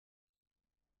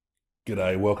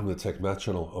G'day, welcome to the Tech Math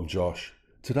channel. I'm Josh.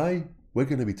 Today, we're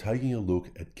going to be taking a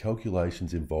look at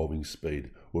calculations involving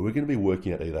speed, where we're going to be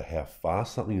working out either how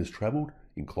fast something has travelled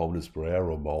in kilometres per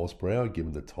hour or miles per hour,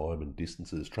 given the time and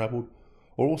distance it has travelled,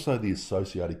 or also the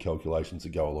associated calculations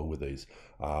that go along with these.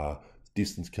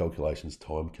 Distance calculations,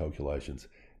 time calculations,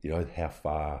 how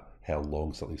far, how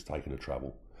long something's taken to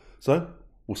travel. So,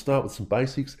 we'll start with some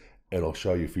basics and I'll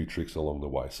show you a few tricks along the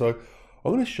way. So,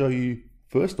 I'm going to show you,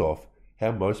 first off,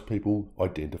 how most people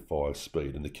identify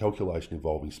speed and the calculation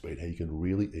involving speed, how you can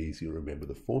really easily remember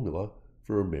the formula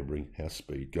for remembering how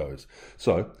speed goes.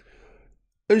 So,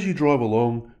 as you drive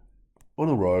along on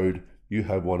a road, you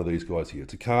have one of these guys here.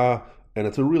 It's a car, and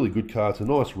it's a really good car. It's a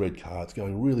nice red car. It's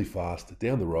going really fast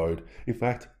down the road. In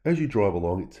fact, as you drive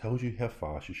along, it tells you how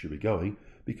fast you should be going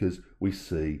because we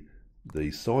see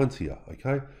these signs here,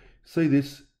 okay? See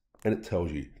this, and it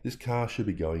tells you this car should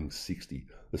be going 60.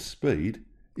 The speed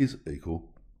is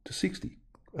equal to 60.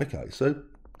 Okay, so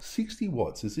 60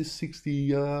 watts. Is this 60,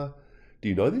 do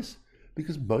you know this?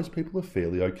 Because most people are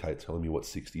fairly okay at telling me what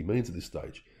 60 means at this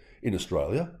stage. In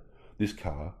Australia, this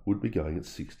car would be going at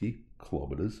 60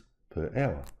 kilometres per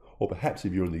hour. Or perhaps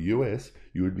if you're in the US,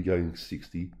 you would be going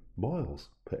 60 miles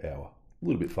per hour. A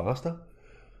little bit faster.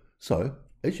 So,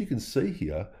 as you can see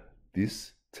here,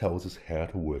 this tells us how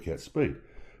to work out speed.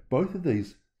 Both of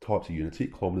these types of units here,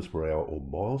 kilometres per hour or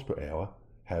miles per hour,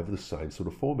 have the same sort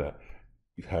of format.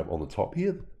 You have on the top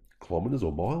here, kilometres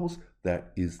or miles,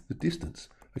 that is the distance.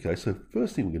 Okay, so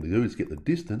first thing we're going to do is get the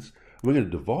distance, and we're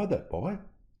going to divide that by,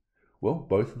 well,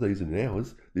 both of these in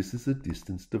hours, this is the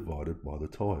distance divided by the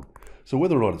time. So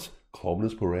whether or not it's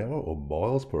kilometres per hour or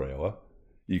miles per hour,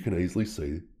 you can easily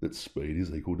see that speed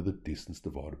is equal to the distance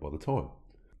divided by the time.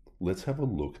 Let's have a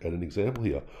look at an example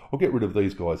here. I'll get rid of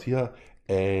these guys here,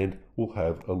 and we'll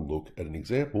have a look at an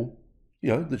example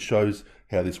that shows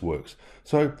how this works.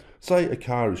 So say a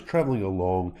car is traveling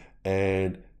along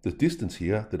and the distance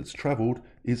here that it's traveled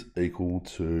is equal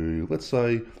to, let's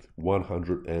say,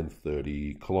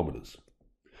 130 kilometers.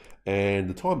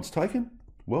 And the time it's taken,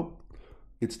 well,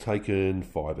 it's taken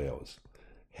 5 hours.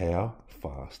 How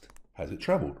fast has it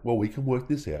traveled? Well, we can work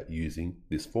this out using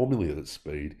this formula that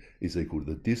speed is equal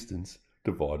to the distance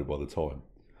divided by the time.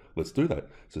 Let's do that.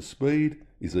 So speed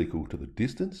is equal to the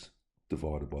distance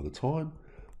divided by the time.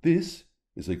 This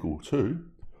is equal to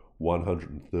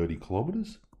 130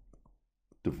 kilometers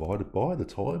divided by the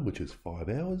time, which is 5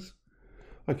 hours.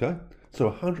 Okay, so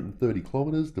 130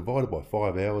 kilometers divided by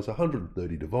 5 hours,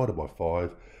 130 divided by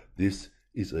 5, this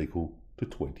is equal to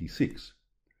 26.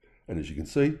 And as you can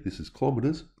see, this is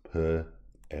kilometers per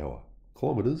hour.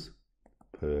 Kilometers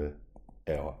per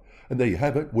hour. And there you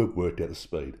have it, we've worked out the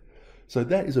speed. So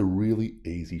that is a really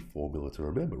easy formula to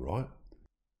remember, right?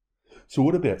 So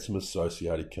what about some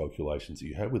associated calculations that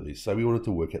you have with these? Say we wanted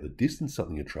to work out the distance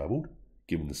something had travelled,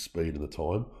 given the speed and the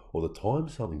time, or the time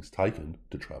something's taken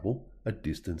to travel a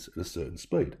distance at a certain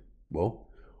speed. Well,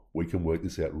 we can work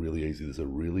this out really easy. There's a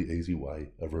really easy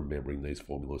way of remembering these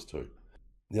formulas too.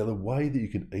 Now, the way that you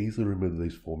can easily remember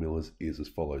these formulas is as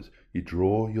follows. You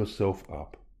draw yourself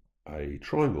up a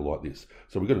triangle like this.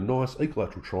 So we've got a nice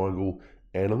equilateral triangle,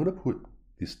 and I'm going to put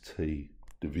this T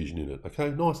division in it.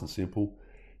 Okay, nice and simple.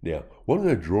 Now, what I'm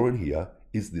going to draw in here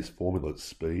is this formula that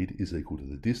speed is equal to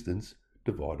the distance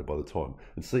divided by the time.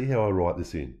 And see how I write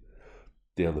this in.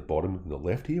 Down the bottom on the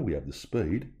left here, we have the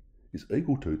speed is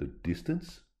equal to the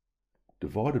distance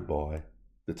divided by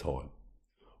the time.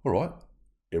 All right,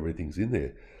 everything's in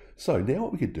there. So now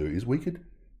what we could do is we could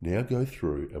now go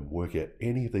through and work out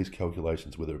any of these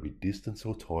calculations, whether it be distance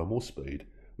or time or speed,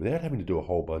 without having to do a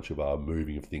whole bunch of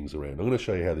moving of things around. I'm going to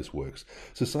show you how this works.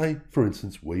 So say, for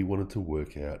instance, we wanted to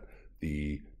work out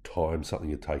the time something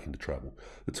had taken to travel.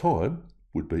 The time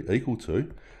would be equal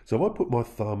to, so if I put my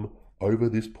thumb over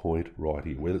this point right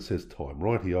here, where it says time,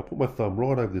 right here, I put my thumb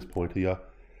right over this point here,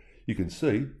 you can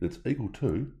see that it's equal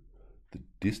to the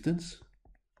distance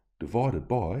divided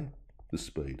by the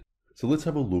speed. So let's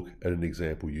have a look at an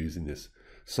example using this.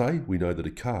 Say we know that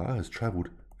a car has travelled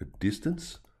a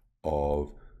distance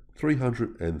of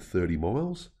 330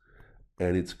 miles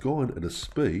and it's gone at a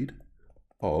speed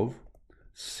of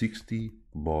 60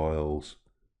 miles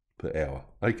per hour.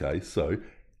 Okay, so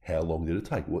how long did it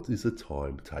take? What is the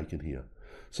time taken here?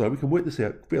 So we can work this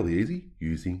out fairly easy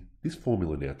using this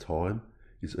formula now. Time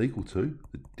is equal to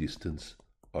the distance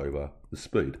over the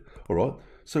speed. All right,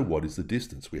 so what is the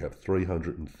distance? We have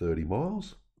 330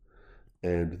 miles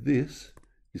and this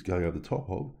is going over the top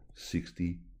of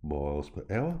 60 miles per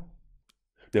hour.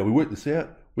 Now we work this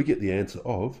out, we get the answer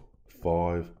of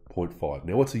 5.5.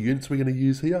 Now what's the units we're going to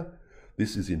use here?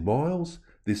 This is in miles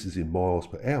This is in miles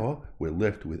per hour. We're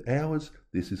left with hours.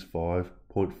 This is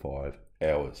 5.5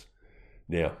 hours.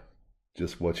 Now,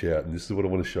 just watch out, and this is what I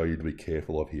want to show you to be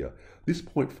careful of here. This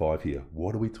 0.5 here,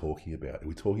 what are we talking about? Are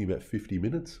we talking about 50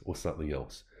 minutes or something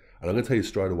else? And I'm going to tell you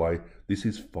straight away, this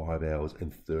is 5 hours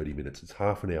and 30 minutes. It's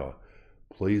half an hour.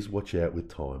 Please watch out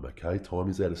with time, okay? Time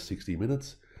is out of 60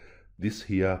 minutes. This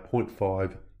here,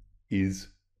 0.5, is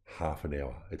half an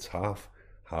hour. It's half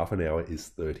an hour is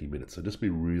 30 minutes. So just be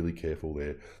really careful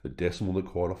there. The decimal that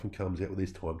quite often comes out with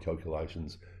these time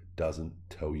calculations doesn't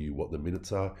tell you what the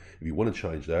minutes are. If you want to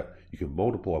change that, you can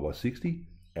multiply by 60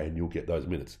 and you'll get those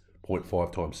minutes.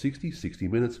 0.5 times 60, 60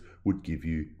 minutes would give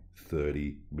you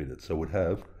 30 minutes. So we'd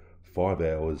have 5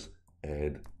 hours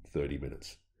and 30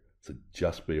 minutes. So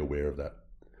just be aware of that.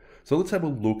 So let's have a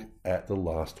look at the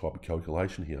last type of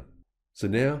calculation here. So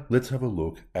now let's have a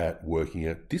look at working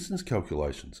out distance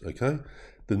calculations, okay?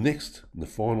 The next and the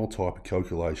final type of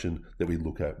calculation that we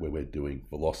look at when we're doing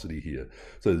velocity here.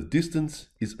 So the distance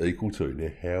is equal to, now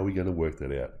how are we going to work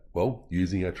that out? Well,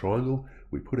 using our triangle,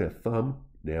 we put our thumb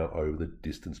now over the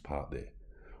distance part there.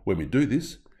 When we do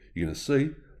this, you're going to see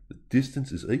the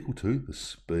distance is equal to the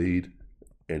speed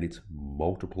and it's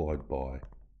multiplied by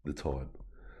the time.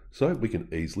 So we can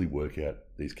easily work out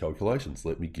these calculations.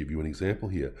 Let me give you an example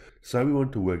here. Say we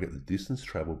want to work out the distance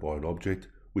traveled by an object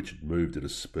which moved at a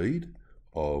speed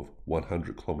of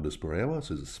 100 kilometers per hour.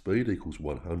 So the speed equals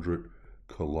 100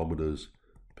 kilometers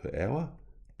per hour,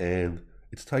 and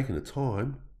it's taken a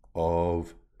time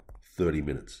of 30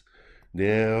 minutes.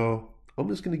 Now, I'm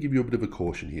just going to give you a bit of a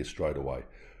caution here straight away.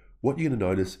 What you're going to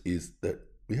notice is that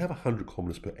we have 100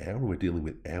 kilometers per hour and we're dealing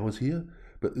with hours here,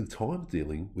 but the time's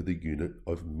dealing with a unit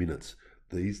of minutes.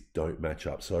 These don't match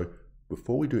up. So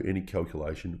before we do any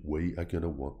calculation, we are going to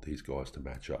want these guys to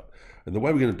match up. And the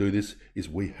way we're going to do this is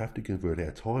we have to convert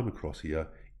our time across here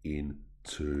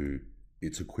into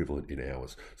its equivalent in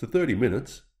hours. So 30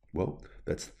 minutes, well,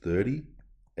 that's 30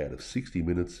 out of 60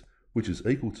 minutes, which is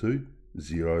equal to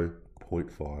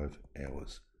 0.5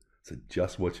 hours. So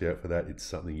just watch out for that. It's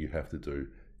something you have to do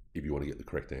if you want to get the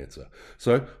correct answer.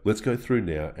 So let's go through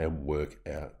now and work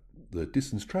out the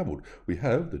distance traveled. We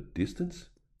have the distance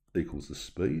equals the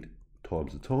speed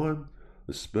times the time.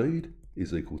 The speed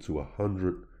is equal to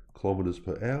 100 kilometers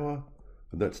per hour,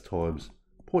 and that's times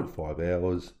 0.5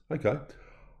 hours. Okay,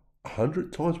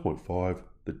 100 times 0.5,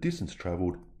 the distance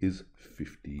traveled is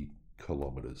 50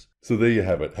 kilometers. So there you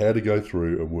have it, how to go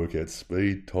through and work out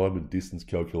speed, time and distance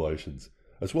calculations,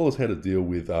 as well as how to deal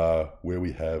with where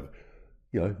we have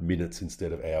minutes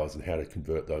instead of hours and how to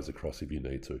convert those across if you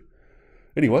need to.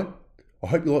 Anyway, I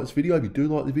hope you like this video. If you do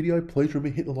like the video, please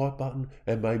remember hit the like button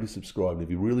and maybe subscribe. And if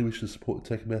you really wish to support the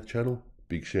Tech and Math channel,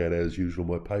 big shout out as usual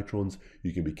my patrons.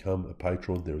 You can become a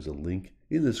patron. There is a link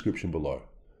in the description below.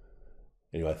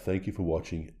 Anyway, thank you for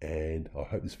watching and I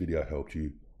hope this video helped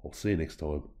you. I'll see you next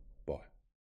time.